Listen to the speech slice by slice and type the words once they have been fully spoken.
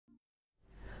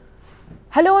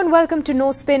Hello and welcome to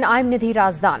No Spin. I'm Nidhi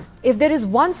Razdan. If there is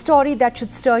one story that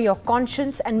should stir your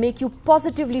conscience and make you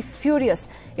positively furious,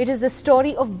 it is the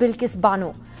story of Bilkis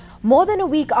Bano. More than a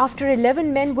week after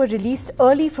 11 men were released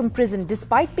early from prison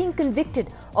despite being convicted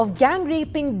of gang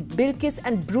raping Bilkis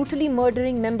and brutally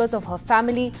murdering members of her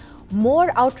family,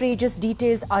 more outrageous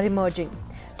details are emerging.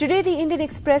 Today, the Indian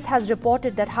Express has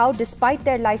reported that how, despite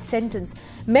their life sentence,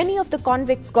 many of the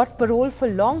convicts got parole for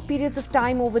long periods of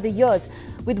time over the years,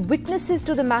 with witnesses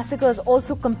to the massacres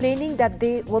also complaining that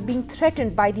they were being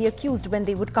threatened by the accused when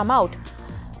they would come out.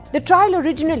 The trial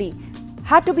originally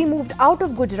had to be moved out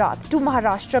of Gujarat to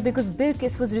Maharashtra because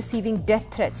Bilkis was receiving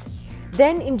death threats.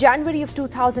 Then, in January of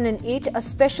 2008, a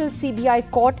special CBI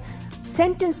court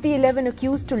sentenced the 11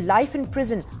 accused to life in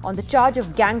prison on the charge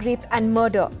of gang rape and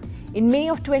murder. In May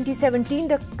of 2017,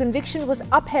 the conviction was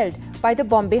upheld by the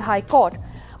Bombay High Court.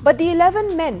 But the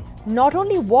 11 men not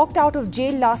only walked out of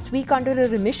jail last week under a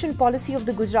remission policy of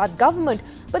the Gujarat government,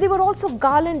 but they were also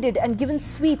garlanded and given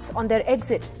sweets on their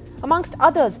exit. Amongst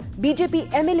others, BJP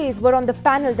MLAs were on the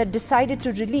panel that decided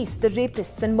to release the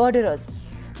rapists and murderers.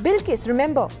 Bilkis,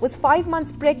 remember, was 5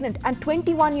 months pregnant and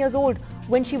 21 years old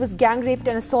when she was gang raped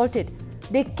and assaulted.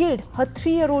 They killed her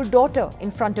 3-year-old daughter in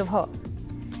front of her.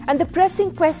 And the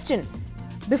pressing question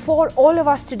before all of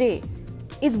us today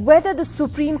is whether the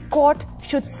Supreme Court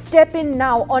should step in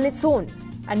now on its own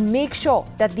and make sure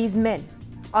that these men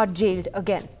are jailed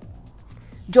again.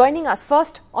 Joining us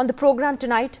first on the program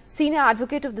tonight, Senior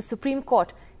Advocate of the Supreme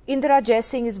Court, Indira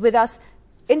Jaising, is with us.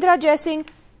 Indira Jaising,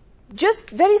 just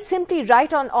very simply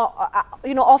right on,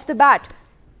 off the bat,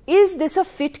 is this a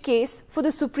fit case for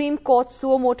the Supreme Court's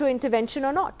suo motu intervention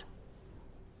or not?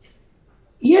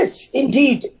 Yes,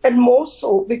 indeed, and more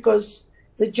so because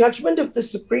the judgment of the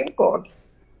Supreme Court,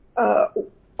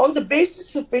 on the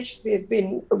basis of which they've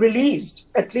been released,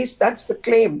 at least that's the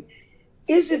claim,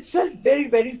 is itself very,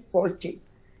 very faulty.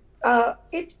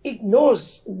 It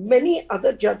ignores many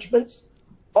other judgments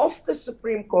of the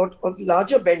Supreme Court of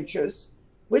larger benches,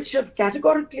 which have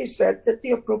categorically said that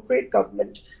the appropriate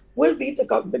government will be the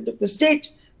government of the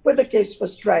state where the case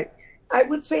was tried. I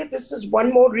would say this is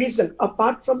one more reason,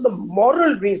 apart from the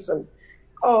moral reason,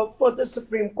 for the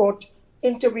Supreme Court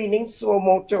intervening suo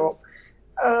motu.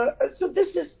 So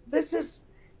this is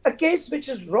a case which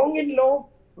is wrong in law,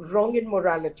 wrong in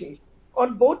morality.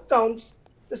 On both counts,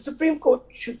 the Supreme Court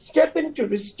should step in to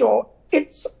restore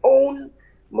its own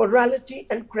morality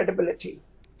and credibility.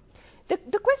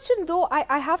 The question, though,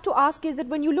 I have to ask is that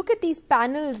when you look at these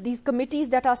panels, these committees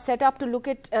that are set up to look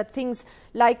at things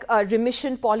like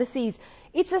remission policies,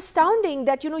 it's astounding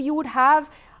that, you would have,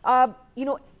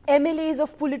 MLAs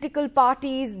of political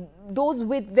parties, those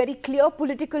with very clear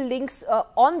political links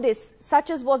on this, such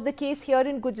as was the case here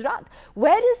in Gujarat.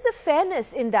 Where is the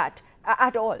fairness in that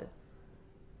at all?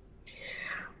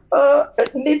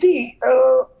 Nidhi,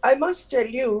 I must tell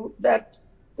you that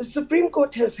the Supreme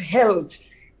Court has held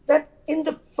that in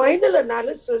the final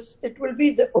analysis, it will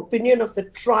be the opinion of the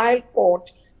trial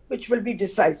court which will be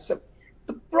decisive.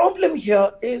 The problem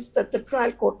here is that the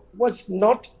trial court was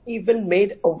not even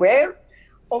made aware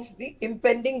of the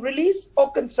impending release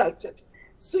or consulted.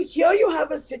 So here you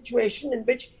have a situation in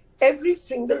which every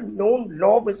single known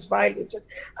law was violated.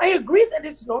 I agree that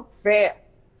it's not fair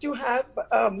to have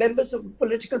members of a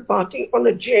political party on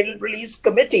a jail release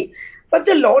committee, but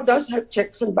the law does have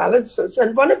checks and balances,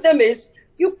 and one of them is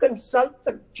you consult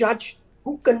the judge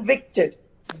who convicted.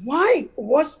 Why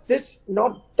was this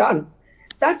not done?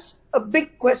 That's a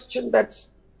big question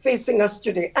that's facing us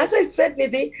today. As I said,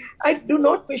 Nidhi, I do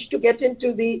not wish to get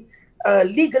into the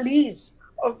legalese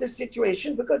of the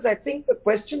situation because I think the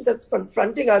question that's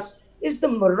confronting us is the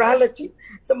morality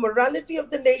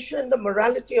of the nation and the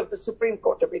morality of the Supreme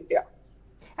Court of India.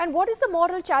 And what is the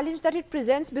moral challenge that it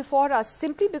presents before us?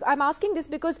 Simply, I'm asking this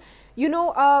because,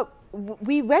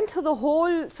 we went through the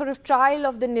whole sort of trial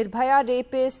of the Nirbhaya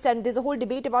rapists and there's a whole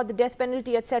debate about the death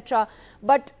penalty, etc.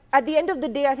 But at the end of the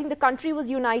day, I think the country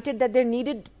was united that there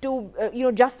needed to,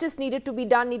 justice needed to be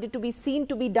done, needed to be seen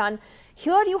to be done.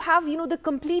 Here you have, the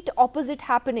complete opposite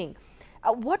happening.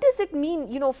 What does it mean,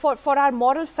 for our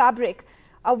moral fabric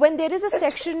when there is a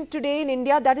section today in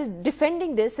India that is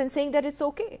defending this and saying that it's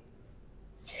okay?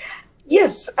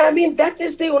 Yes, I mean, that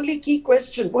is the only key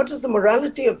question. What is the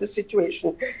morality of the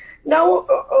situation? Now,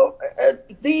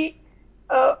 the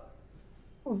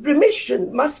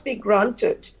remission must be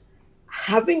granted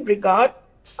having regard,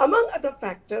 among other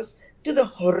factors, to the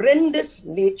horrendous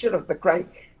nature of the crime.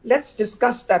 Let's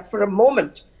discuss that for a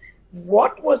moment.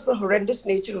 What was the horrendous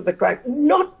nature of the crime?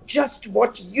 Not just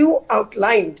what you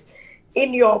outlined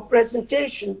in your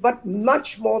presentation, but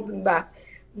much more than that.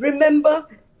 Remember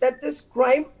that this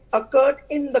crime occurred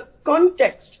in the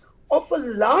context of a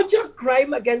larger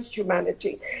crime against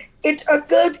humanity. It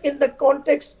occurred in the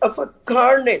context of a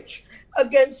carnage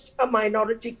against a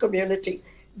minority community.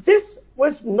 This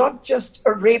was not just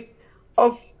a rape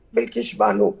of Bilkis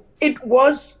Bano. It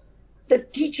was the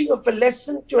teaching of a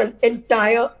lesson to an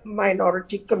entire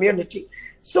minority community.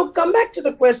 So come back to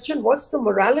the question, what's the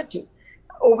morality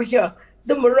over here?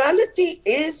 The morality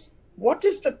is, what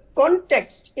is the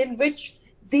context in which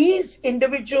these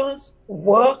individuals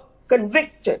were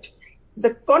convicted?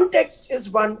 The context is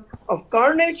one of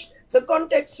carnage. The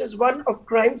context is one of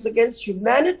crimes against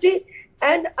humanity.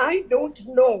 And I don't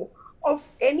know of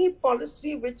any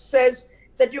policy which says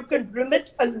that you can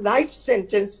remit a life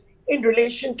sentence in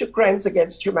relation to crimes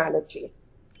against humanity.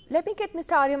 Let me get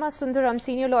Mr. Aryama Sundaram,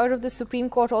 senior lawyer of the Supreme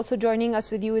Court, also joining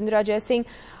us with you, Indira Jaising.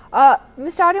 Mr.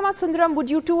 Aryama Sundaram, would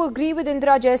you too agree with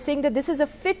Indira Jaising that this is a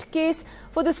fit case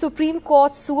for the Supreme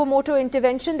Court's suo motu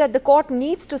intervention, that the court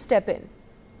needs to step in?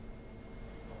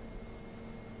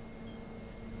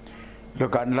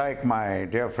 Look, unlike my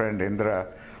dear friend Indira,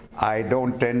 I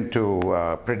don't tend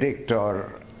to predict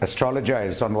or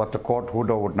astrologize on what the court would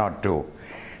or would not do.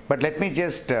 But let me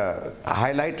just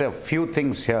highlight a few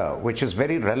things here, which is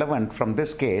very relevant from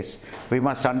this case. We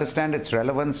must understand its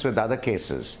relevance with other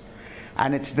cases.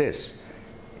 And it's this.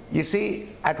 You see,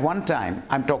 at one time,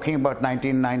 I'm talking about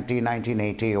 1990,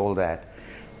 1980, all that,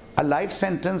 a life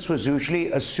sentence was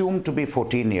usually assumed to be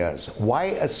 14 years. Why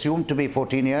assumed to be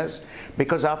 14 years?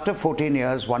 Because after 14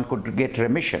 years, one could get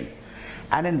remission.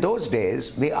 And in those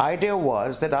days, the idea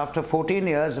was that after 14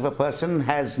 years, if a person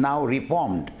has now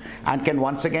reformed and can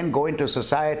once again go into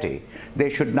society, they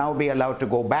should now be allowed to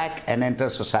go back and enter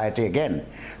society again.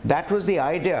 That was the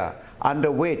idea under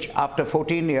which, after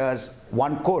 14 years,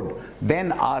 one could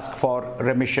then ask for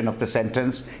remission of the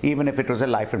sentence, even if it was a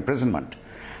life imprisonment.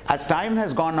 As time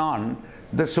has gone on,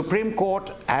 the Supreme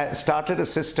Court has started a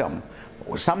system,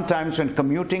 sometimes when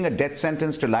commuting a death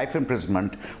sentence to life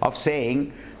imprisonment, of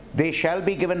saying they shall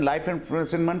be given life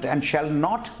imprisonment and shall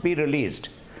not be released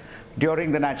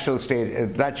during the natural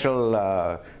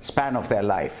span of their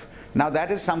life. Now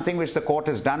that is something which the court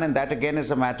has done, and that again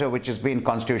is a matter which has been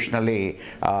constitutionally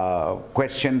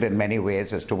questioned in many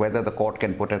ways as to whether the court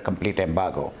can put a complete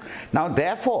embargo. Now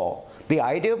therefore, the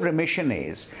idea of remission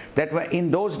is that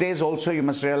in those days also, you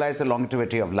must realize, the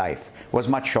longevity of life was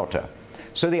much shorter.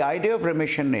 So the idea of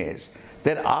remission is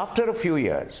that after a few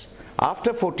years,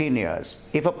 after 14 years,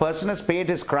 if a person has paid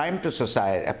his crime to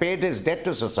society, paid his debt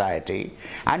to society,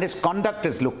 and his conduct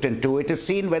is looked into, it is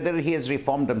seen whether he has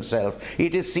reformed himself,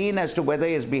 it is seen as to whether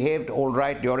he has behaved all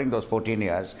right during those 14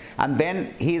 years, and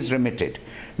then he is remitted.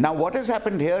 Now what has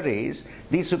happened here is,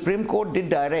 the Supreme Court did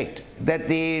direct that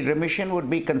the remission would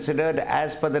be considered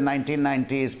as per the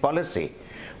 1990s policy,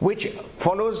 which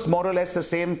follows more or less the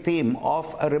same theme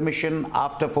of a remission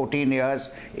after 14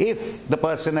 years if the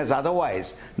person has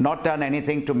otherwise not done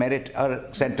anything to merit a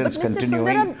sentence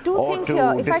continuing or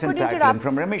to disentitle him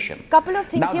from remission. Couple of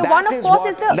things here. One of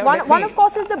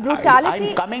course is the brutality.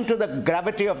 I'm coming to the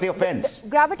gravity of the offence.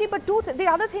 Gravity, but the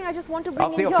other thing I just want to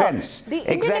bring in here. Of the offence. The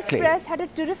Indian Express had a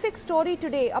terrific story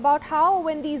today about how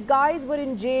when these guys were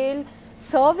in jail,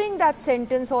 serving that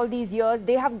sentence all these years,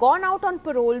 they have gone out on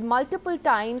parole multiple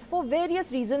times for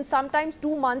various reasons, sometimes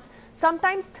 2 months,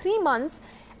 sometimes 3 months,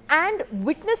 and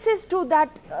witnesses to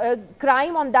that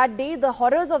crime on that day, the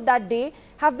horrors of that day,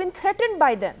 have been threatened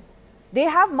by them. They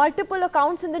have multiple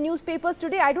accounts in the newspapers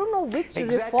today. I don't know which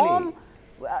reform,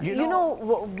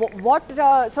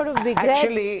 what sort of regret.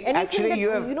 Actually,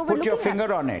 you have put your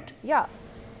finger on it. Yeah.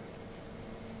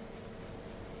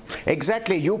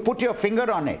 Exactly, you put your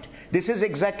finger on it. This is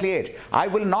exactly it. I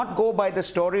will not go by the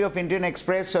story of Indian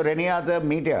Express or any other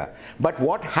media, but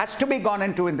what has to be gone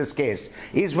into in this case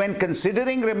is, when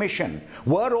considering remission,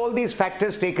 were all these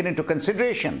factors taken into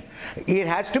consideration? It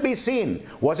has to be seen,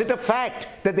 was it a fact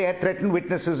that they had threatened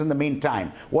witnesses in the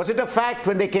meantime? Was it a fact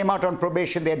when they came out on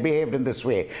probation they had behaved in this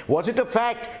way? Was it a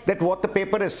fact that what the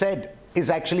paper has said is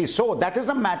actually so? That is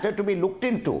a matter to be looked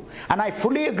into. And I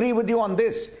fully agree with you on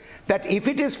this, that if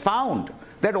it is found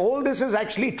that all this is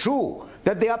actually true,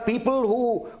 that there are people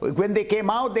who, when they came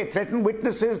out, they threatened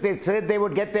witnesses, they said they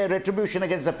would get their retribution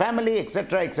against the family,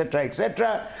 etc., etc.,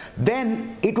 etc.,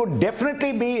 then it would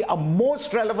definitely be a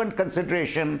most relevant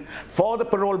consideration for the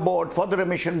parole board, for the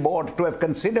remission board to have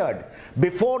considered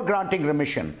before granting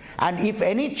remission. And if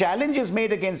any challenge is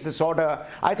made against this order,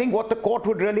 I think what the court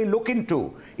would really look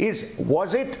into is,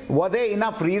 were there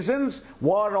enough reasons?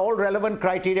 Were all relevant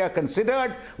criteria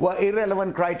considered? Were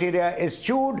irrelevant criteria eschewed?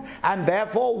 issued, and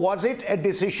therefore was it a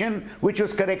decision which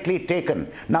was correctly taken?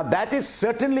 Now that is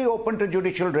certainly open to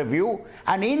judicial review,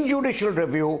 and in judicial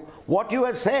review, what you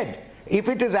have said, if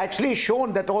it is actually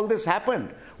shown that all this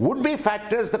happened, would be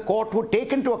factors the court would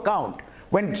take into account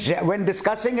when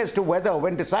discussing as to whether,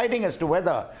 when deciding as to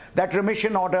whether that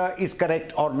remission order is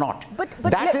correct or not. But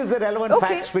that is the relevant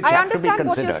facts which have to be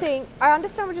considered. I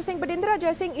understand what you're saying, but Indira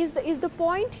Jaising, is the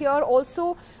point here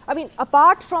also, I mean,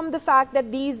 apart from the fact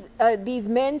that these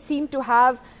men seem to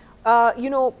have,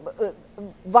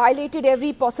 violated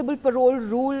every possible parole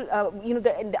rule,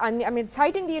 I mean,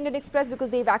 citing the Indian Express because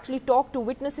they've actually talked to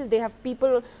witnesses, they have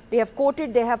people, they have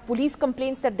quoted, they have police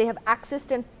complaints that they have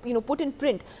accessed and, put in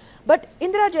print. But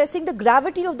Indira Jaising, the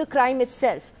gravity of the crime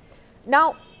itself.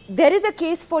 Now, there is a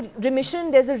case for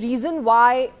remission. There's a reason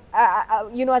why,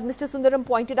 as Mr. Sundaram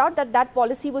pointed out, that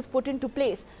policy was put into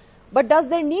place. But does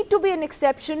there need to be an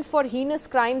exception for heinous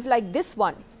crimes like this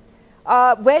one,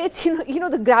 where it's,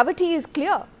 the gravity is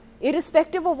clear,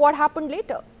 irrespective of what happened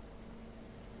later?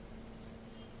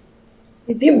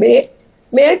 May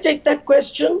I take that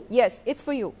question? Yes, it's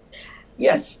for you.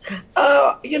 Yes.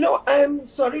 I'm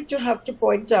sorry to have to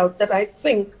point out that I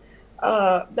think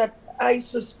that I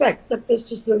suspect that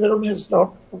Mr. Sundaram has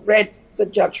not read the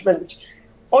judgment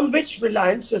on which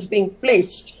reliance is being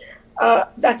placed.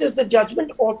 That is the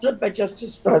judgment authored by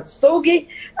Justice Sogi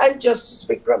and Justice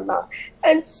Vikram Nath.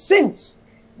 And since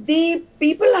the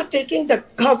people are taking the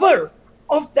cover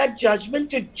of that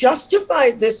judgment to justify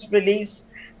this release,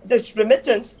 this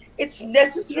remittance, it's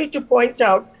necessary to point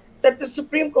out that the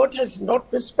Supreme Court has not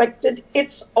respected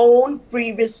its own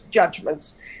previous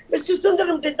judgments. Mr.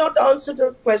 Sundaram did not answer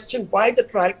the question why the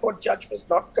trial court judge was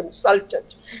not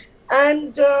consulted.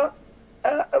 And,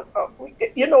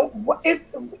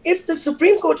 if the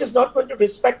Supreme Court is not going to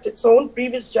respect its own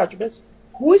previous judgments,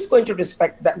 who is going to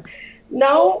respect them?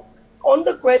 Now, on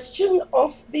the question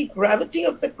of the gravity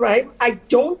of the crime, I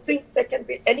don't think there can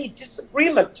be any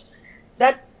disagreement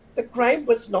that the crime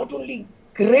was not only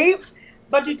grave,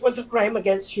 but it was a crime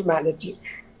against humanity.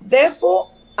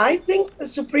 Therefore, I think the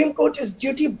Supreme Court is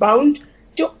duty-bound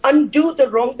to undo the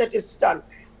wrong that is done.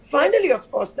 Finally, of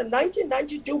course, the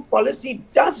 1992 policy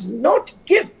does not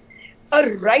give a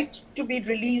right to be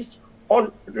released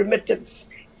on remittance.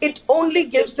 It only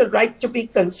gives the right to be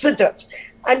considered.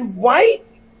 And while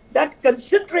that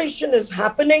consideration is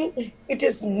happening, it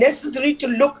is necessary to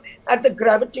look at the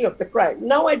gravity of the crime.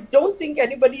 Now, I don't think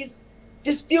anybody's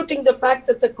disputing the fact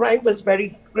that the crime was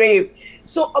very grave.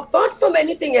 So apart from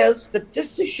anything else, the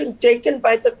decision taken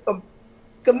by the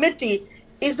committee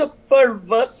is a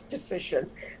perverse decision,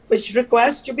 which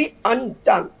requires to be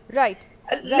undone. Right.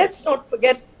 Let's not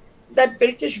forget that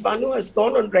Bilkis Bano has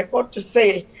gone on record to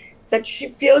say that she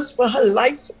fears for her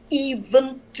life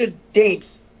even today,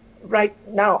 right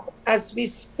now, as we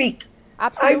speak.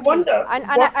 Absolutely. I wonder.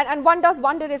 And one does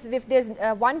wonder if there's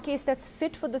one case that's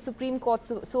fit for the Supreme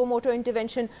Court's suo motu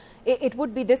intervention, it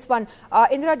would be this one.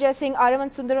 Indira Jaising,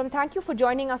 Aravind Sundaram, thank you for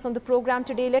joining us on the program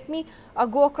today. Let me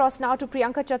go across now to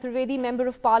Priyanka Chaturvedi, Member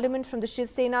of Parliament from the Shiv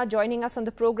Sena, joining us on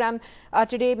the program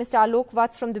today. Mr. Alok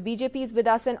Vats from the BJP is with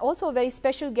us, and also a very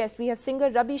special guest. We have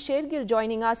singer Rabbi Shergill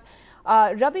joining us.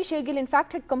 Rabbi Shergill, in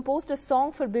fact, had composed a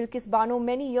song for Bilkis Bano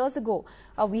many years ago.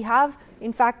 We have,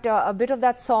 in fact, a bit of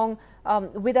that song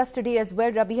with us today as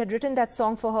well. Rabbi had written that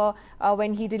song for her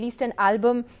when he released an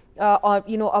album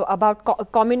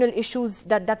about communal issues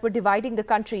that were dividing the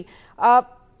country.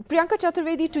 Priyanka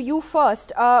Chaturvedi, to you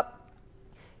first.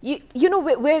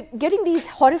 We're getting these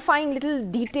horrifying little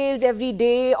details every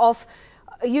day of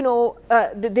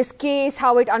this case,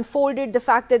 how it unfolded, the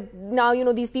fact that now,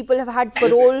 these people have had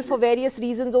parole for various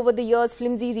reasons over the years,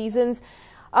 flimsy reasons.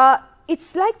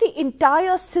 It's like the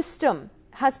entire system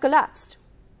has collapsed.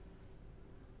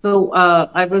 So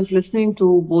I was listening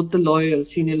to both the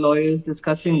lawyers, senior lawyers,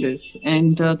 discussing this.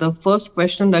 And the first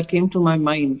question that came to my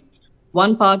mind,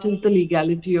 one part is the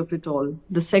legality of it all.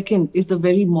 The second is the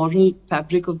very moral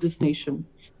fabric of this nation.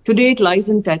 Today it lies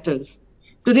in tatters.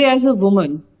 Today, as a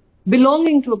woman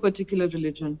belonging to a particular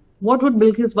religion, what would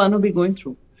Bilkis Bano be going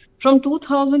through? From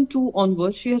 2002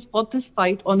 onwards, she has fought this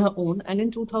fight on her own, and in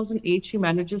 2008, she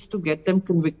manages to get them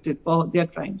convicted for their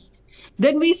crimes.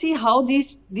 Then we see how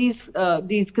these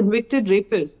convicted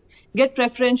rapists get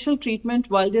preferential treatment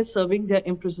while they're serving their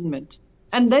imprisonment.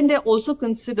 And then they're also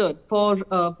considered for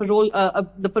parole.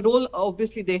 The parole,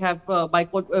 obviously, they have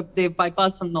they've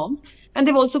bypassed some norms, and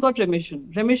they've also got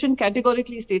remission. Remission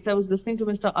categorically states, I was listening to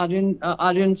Mr.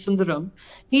 Aryan Sundaram,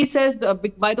 he says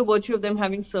by the virtue of them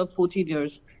having served 14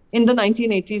 years in the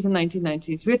 1980s and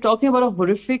 1990s. We're talking about a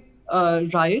horrific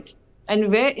riot,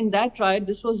 and where in that riot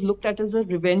this was looked at as a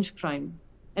revenge crime.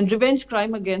 and revenge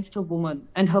crime against a woman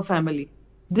and her family.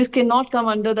 This cannot come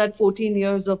under that 14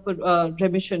 years of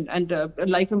remission and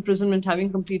life imprisonment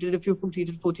having completed if you've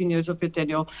completed 14 years of your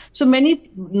tenure. So many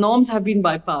norms have been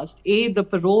bypassed. A, the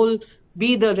parole,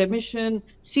 B, the remission,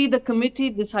 C, the committee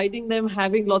deciding them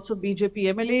having lots of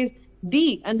BJP MLAs,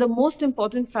 D, and the most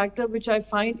important factor which I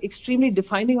find extremely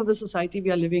defining of the society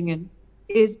we are living in,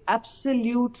 is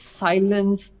absolute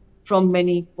silence from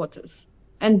many quarters.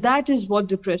 And that is what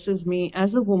depresses me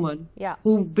as a woman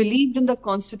who believed in the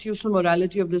constitutional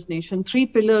morality of this nation, 3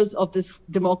 pillars of this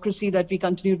democracy that we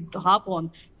continue to harp on,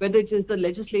 whether it is the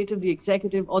legislative, the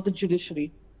executive, or the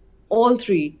judiciary. All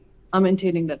 3 are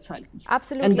maintaining that silence.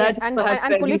 Absolutely. And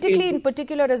politically in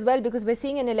particular as well, because we're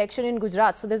seeing an election in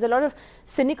Gujarat. So there's a lot of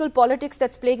cynical politics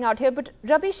that's playing out here. But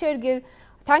Rabbi Shergill,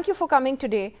 thank you for coming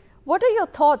today. What are your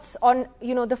thoughts on,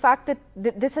 the fact that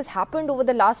this has happened over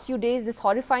the last few days, this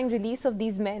horrifying release of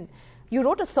these men? You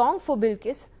wrote a song for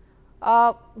Bilkis.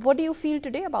 What do you feel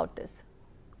today about this?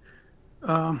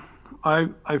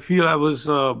 I feel I was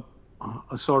a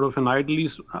sort of an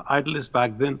idealist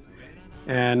back then.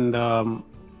 And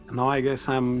now I guess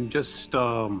I'm just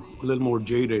a little more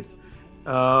jaded.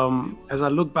 As I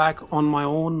look back on my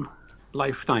own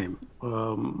lifetime,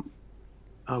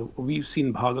 we've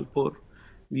seen Bhagalpur.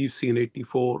 We've seen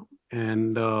 84,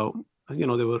 and there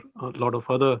were a lot of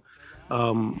other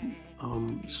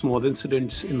small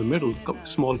incidents in the middle,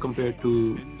 small compared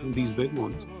to these big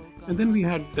ones. And then we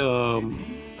had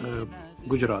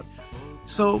Gujarat.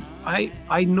 So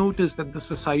I noticed that the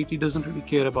society doesn't really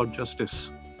care about justice,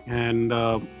 and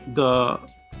the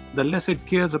less it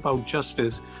cares about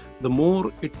justice, the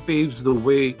more it paves the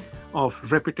way of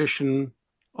repetition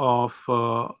of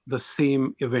the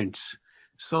same events.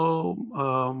 So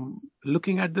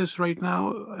looking at this right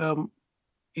now,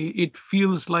 it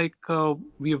feels like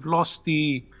we have lost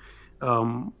the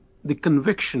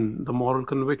conviction, the moral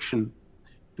conviction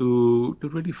to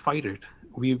really fight it.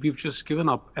 We've just given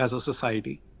up as a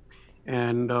society.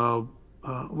 And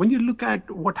when you look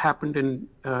at what happened in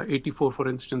 84, for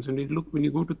instance, when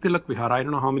you go to Tilak Vihar, I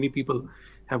don't know how many people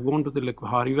have gone to Tilak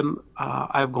Vihar. Even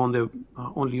I've gone there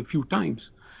only a few times.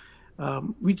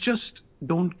 We just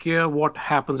don't care what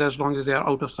happens as long as they are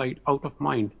out of sight, out of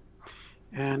mind.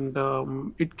 And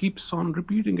it keeps on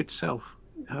repeating itself.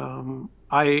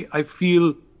 I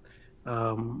feel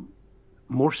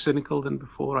more cynical than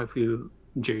before. I feel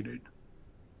jaded.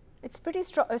 It's pretty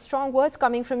strong words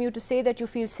coming from you to say that you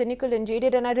feel cynical and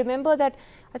jaded. And I remember that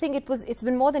I think it's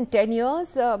been more than 10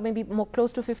 years, maybe more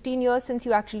close to 15 years since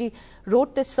you actually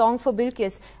wrote this song for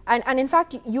Bilkis. And in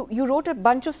fact, you wrote a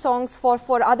bunch of songs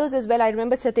for others as well. I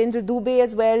remember Satyendra Dubey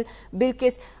as well,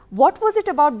 Bilkis. What was it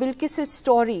about Bilkis's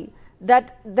story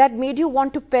that made you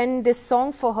want to pen this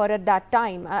song for her at that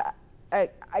time?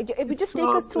 Just take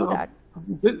us through that.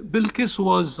 Bilkis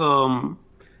was,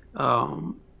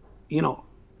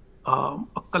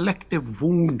 a collective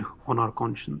wound on our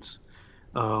conscience.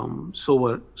 So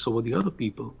were the other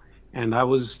people. And I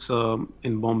was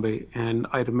in Bombay, and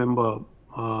I remember,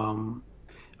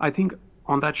 I think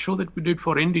on that show that we did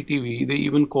for NDTV, they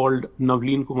even called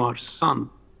Navleen Kumar's son.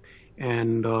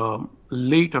 And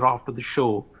later after the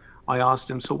show, I asked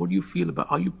him, so what do you feel about,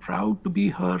 are you proud to be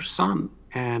her son?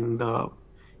 And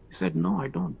he said, no, I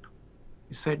don't.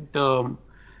 He said,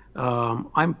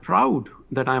 I'm proud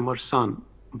that I'm her son,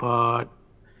 but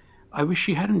I wish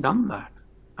she hadn't done that.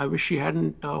 I wish she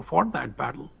hadn't fought that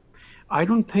battle. I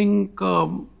don't think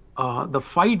the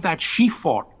fight that she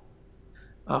fought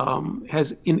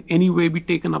has in any way been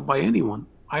taken up by anyone.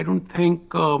 I don't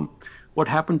think what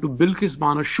happened to Bilkis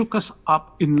Bano shook us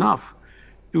up enough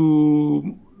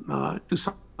to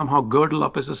somehow girdle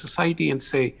up as a society and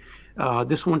say,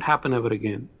 this won't happen ever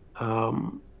again.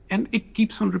 And it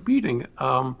keeps on repeating.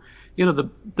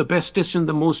 The bestest and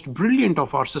the most brilliant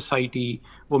of our society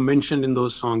were mentioned in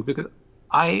those songs, because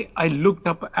I looked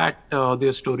up at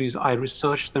their stories, I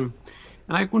researched them,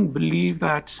 and I couldn't believe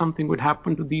that something would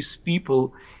happen to these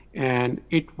people and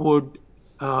it would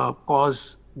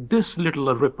cause this little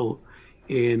a ripple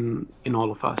in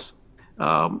all of us.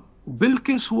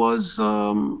 Bilkis was,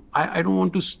 I don't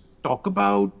want to talk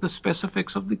about the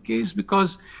specifics of the case,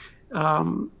 because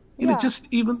just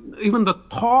even the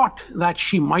thought that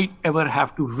she might ever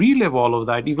have to relive all of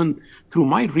that, even through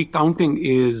my recounting,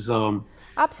 is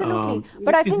absolutely.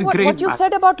 But I think what you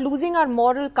said about losing our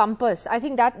moral compass, I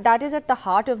think that is at the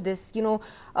heart of this.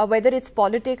 Whether it's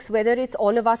politics, whether it's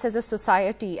all of us as a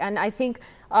society, and I think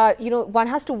one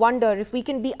has to wonder if we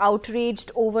can be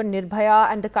outraged over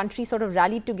Nirbhaya and the country sort of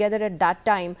rallied together at that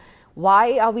time.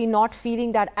 Why are we not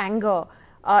feeling that anger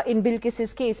in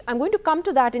Bilkis's case. I'm going to come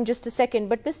to that in just a second.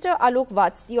 But Mr. Alok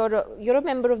Vats, you're a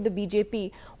member of the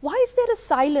BJP. Why is there a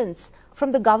silence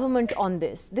from the government on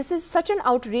this? This is such an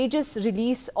outrageous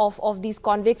release of these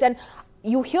convicts. And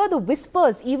you hear the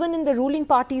whispers, even in the ruling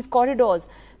party's corridors,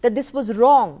 that this was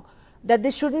wrong, that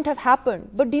this shouldn't have happened.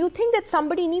 But do you think that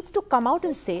somebody needs to come out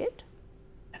and say it?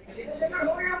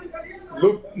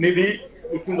 Look, Nidhi,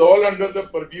 this is all under the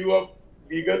purview of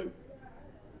legal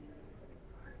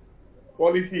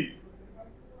policies.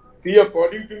 See,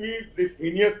 according to me, this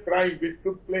heinous crime which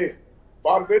took place,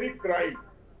 barbaric crime,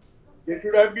 they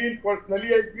should have been, personally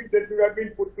I feel they should have been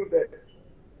put to death.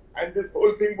 And this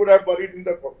whole thing would have buried in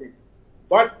the coffin.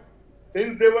 But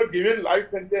since they were given life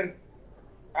sentence,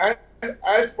 and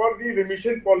as per the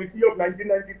remission policy of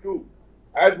 1992,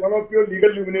 as one of your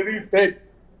legal luminaries said,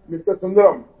 Mr.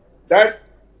 Sundaram, that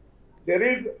there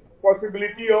is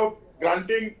possibility of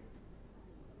granting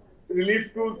release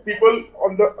to people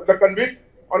on the convict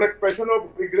on expression of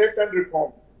regret and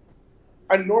reform.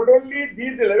 And not only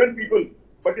these 11 people,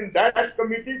 but in that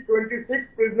committee,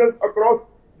 26 prisoners across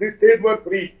the state were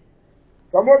freed.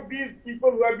 Some of these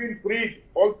people who have been freed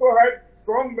also had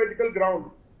strong medical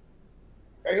grounds.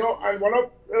 You know, and one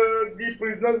of the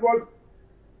prisoners was,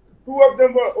 two of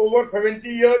them were over 70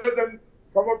 years and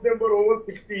some of them were over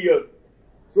 60 years.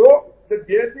 So the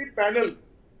JSC panel,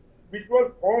 which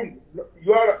was formed,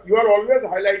 you are always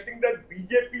highlighting that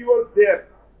BJP was there.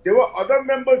 There were other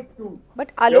members too.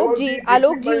 But Alok ji,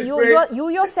 you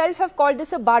yourself have called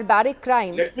this a barbaric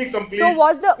crime. Let me complete. So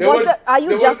are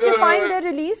you justifying their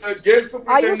release?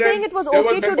 Are you saying it was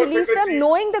okay to release them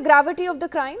knowing the gravity of the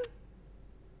crime?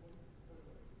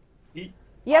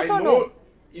 Yes or no?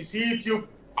 You see, if you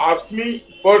ask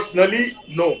me personally,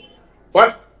 no.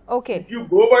 But okay, if you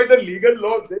go by the legal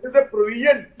law, there is a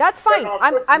provision. That's fine.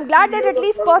 I'm glad that at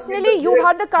least personally you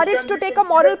had the courage to take a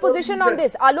moral position on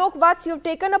this. Alok Vats, you've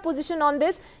taken a position on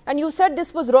this and you said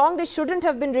this was wrong, this shouldn't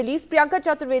have been released. Priyanka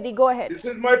Chaturvedi, go ahead. This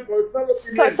is my personal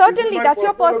opinion. Certainly, that's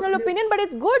your personal opinion, but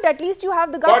it's good. At least you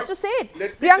have the guts to say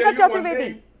it. Priyanka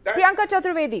Chaturvedi. Priyanka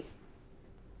Chaturvedi.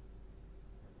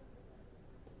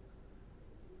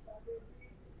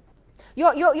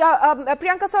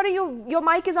 Priyanka, sorry, your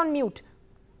mic is on mute.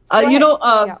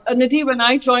 Nidhi, when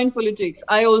I joined politics,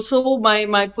 I also,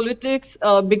 my politics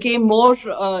became more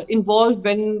involved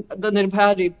when the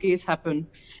Nirbhaya rape case happened.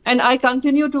 And I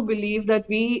continue to believe that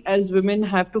we as women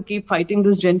have to keep fighting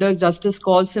this gender justice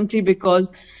cause simply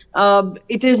because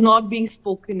it is not being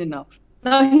spoken enough.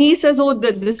 Now, he says, oh,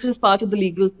 that this is part of the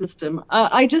legal system.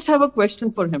 I just have a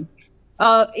question for him.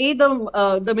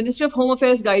 The Ministry of Home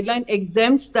Affairs guideline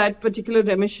exempts that particular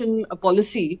remission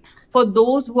policy for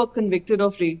those who are convicted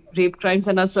of rape crimes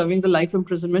and are serving the life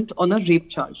imprisonment on a rape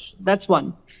charge. That's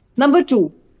one. Number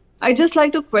two, I just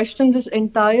like to question this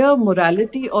entire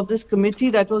morality of this committee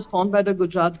that was formed by the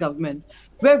Gujarat government,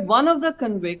 where one of the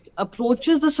convicts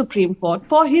approaches the Supreme Court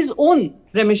for his own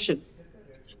remission.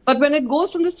 But when it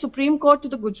goes from the Supreme Court to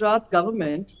the Gujarat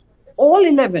government, all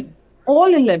 11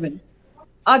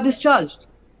 are discharged.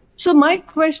 So my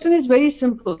question is very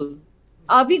simple.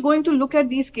 Are we going to look at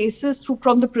these cases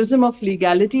from the prism of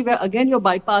legality, where again you're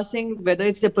bypassing whether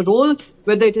it's their parole,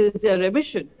 whether it is their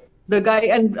remission,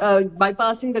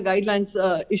 bypassing the guidelines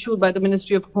issued by the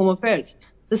Ministry of Home Affairs?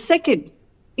 The second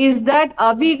is that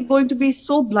are we going to be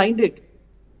so blinded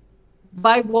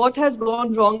by what has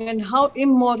gone wrong and how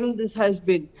immoral this has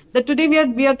been, that today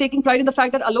we are taking pride in the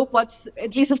fact that Alok Vats,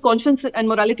 at least his conscience and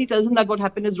morality tells him that what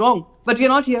happened is wrong. But we are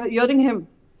not hearing him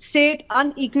say it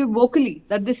unequivocally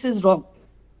that this is wrong.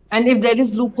 And if there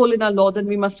is loophole in our law, then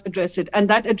we must address it. And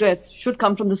that address should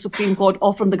come from the Supreme Court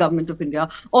or from the government of India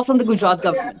or from the Gujarat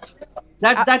government.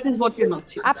 That is what we are not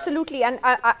seeing. Absolutely. And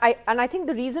I think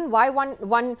the reason why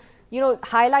one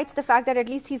highlights the fact that at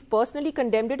least he's personally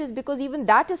condemned it is because even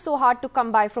that is so hard to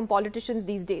come by from politicians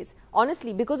these days.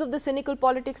 Honestly, because of the cynical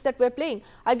politics that we're playing.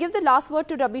 I'll give the last word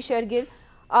to Rabbi Shergill.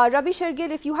 Rabbi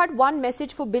Shergill, if you had one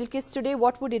message for Bilkis today,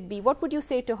 what would it be? What would you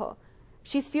say to her?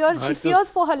 She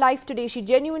fears for her life today. She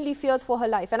genuinely fears for her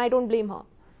life, and I don't blame her.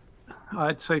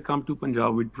 I'd say come to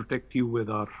Punjab. We'd protect you with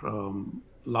our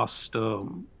last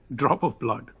drop of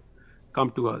blood.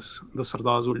 Come to us. The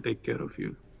Sardars will take care of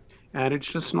you. And it's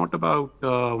just not about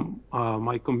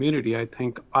my community. I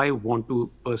think I want to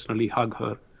personally hug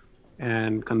her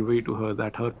and convey to her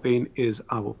that her pain is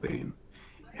our pain.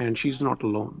 And she's not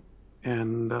alone.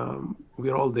 And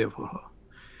we're all there for her.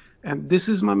 And this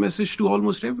is my message to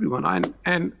almost everyone.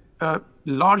 And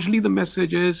largely the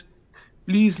message is,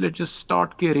 please let's just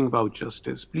start caring about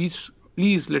justice. Please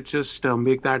let's just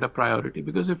make that a priority.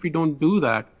 Because if we don't do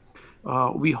that,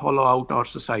 we hollow out our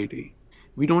society.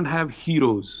 We don't have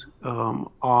heroes.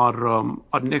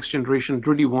 Our next generation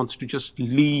really wants to just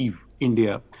leave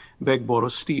India, beg, borrow,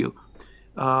 steal.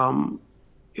 There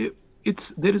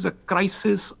is a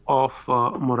crisis of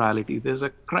morality. There's a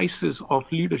crisis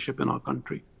of leadership in our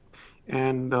country.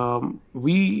 And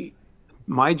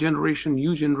my generation,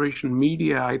 new generation,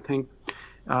 media, I think,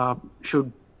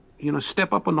 should,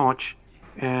 step up a notch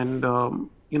and,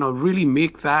 really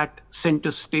make that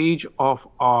center stage of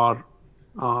our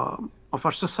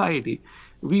society.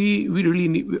 We really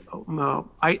need,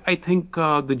 I think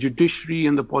the judiciary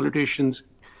and the politicians,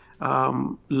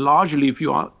 largely, if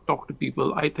you talk to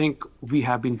people, I think we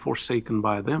have been forsaken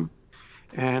by them,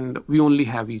 and we only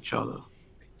have each other.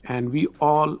 And we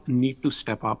all need to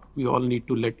step up. We all need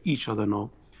to let each other know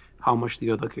how much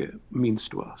the other means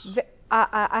to us.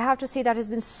 I have to say that has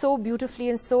been so beautifully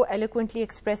and so eloquently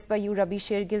expressed by you, Rabbi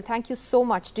Shergill. Thank you so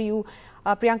much to you,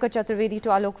 Priyanka Chaturvedi, to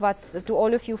Alok Vats, to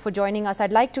all of you for joining us.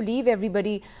 I'd like to leave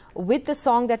everybody with the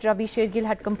song that Rabbi Shergill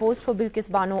had composed for Bilkis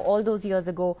Bano all those years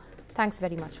ago. Thanks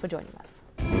very much for joining us.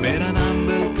 मेरा नाम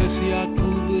बिल्किस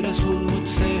याकूब रसूल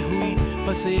मुझसे हुई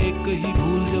बस एक ही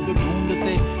भूल जब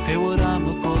ढूंढते थे वो राम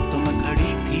को तुम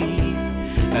खड़ी थी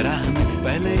राह में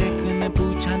पहले एक ने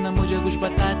पूछा न मुझे कुछ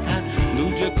पता था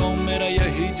दूसरे को मेरा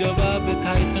यही जवाब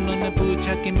था इतनों ने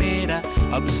पूछा कि मेरा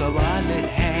अब सवाल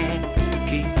है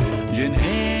कि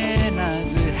जिन्हें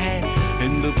नाज है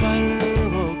हिंद पर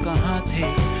वो कहाँ थे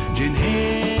जिन्हें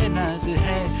नाज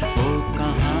है वो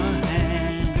कहाँ